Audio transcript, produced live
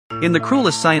In the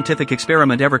cruelest scientific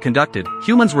experiment ever conducted,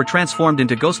 humans were transformed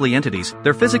into ghostly entities,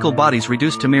 their physical bodies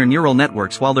reduced to mere neural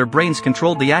networks while their brains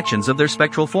controlled the actions of their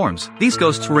spectral forms. These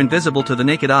ghosts were invisible to the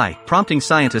naked eye, prompting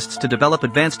scientists to develop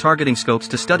advanced targeting scopes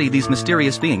to study these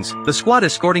mysterious beings. The squad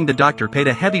escorting the doctor paid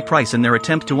a heavy price in their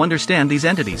attempt to understand these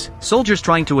entities. Soldiers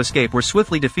trying to escape were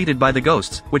swiftly defeated by the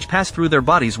ghosts, which passed through their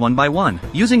bodies one by one.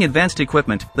 Using advanced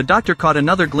equipment, the doctor caught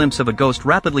another glimpse of a ghost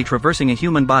rapidly traversing a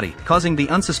human body, causing the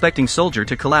unsuspecting soldier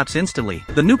to collapse instantly.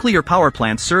 The nuclear power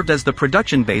plant served as the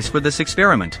production base for this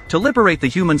experiment. To liberate the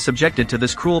humans subjected to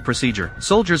this cruel procedure,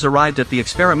 soldiers arrived at the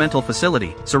experimental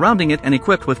facility, surrounding it and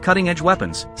equipped with cutting-edge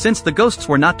weapons. Since the ghosts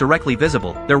were not directly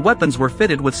visible, their weapons were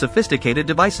fitted with sophisticated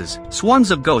devices.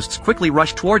 Swarms of ghosts quickly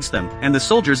rushed towards them, and the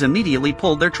soldiers immediately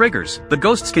pulled their triggers. The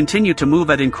ghosts continued to move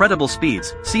at incredible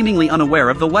speeds, seemingly unaware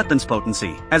of the weapon's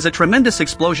potency. As a tremendous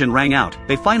explosion rang out,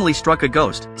 they finally struck a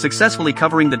ghost, successfully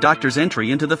covering the doctor's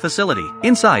entry into the facility.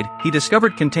 Inside, he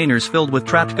discovered containers filled with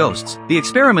trapped ghosts. The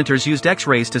experimenters used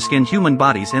X-rays to skin human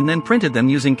bodies and then printed them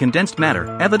using condensed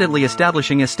matter, evidently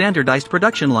establishing a standardized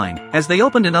production line. As they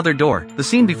opened another door, the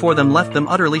scene before them left them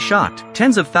utterly shocked.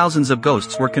 Tens of thousands of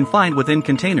ghosts were confined within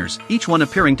containers, each one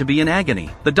appearing to be in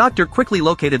agony. The doctor quickly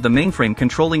located the mainframe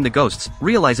controlling the ghosts,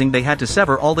 realizing they had to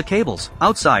sever all the cables.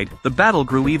 Outside, the battle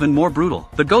grew even more brutal.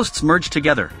 The ghosts merged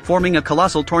together, forming a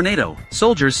colossal tornado.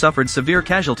 Soldiers suffered severe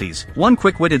casualties. One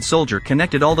quick-witted soldier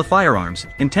connected all the firearms,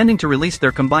 intending to release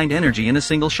their combined energy in a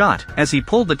single shot. As he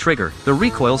pulled the trigger, the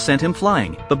recoil sent him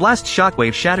flying. The blast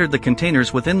shockwave shattered the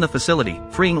containers within the facility,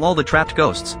 freeing all the trapped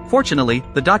ghosts. Fortunately,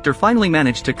 the doctor finally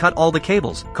managed to cut all the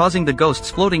cables, causing the ghosts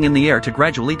floating in the air to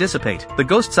gradually dissipate. The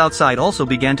ghosts outside also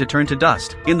began to turn to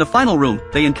dust. In the final room,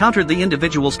 they encountered the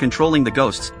individuals controlling the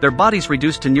ghosts, their bodies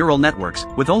reduced to neural networks,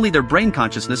 with only their brain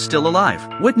consciousness still alive.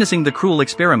 Witnessing the cruel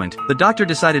experiment, the doctor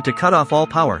decided to cut off all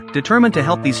power, determined to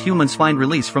help these humans find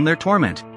release from their torment.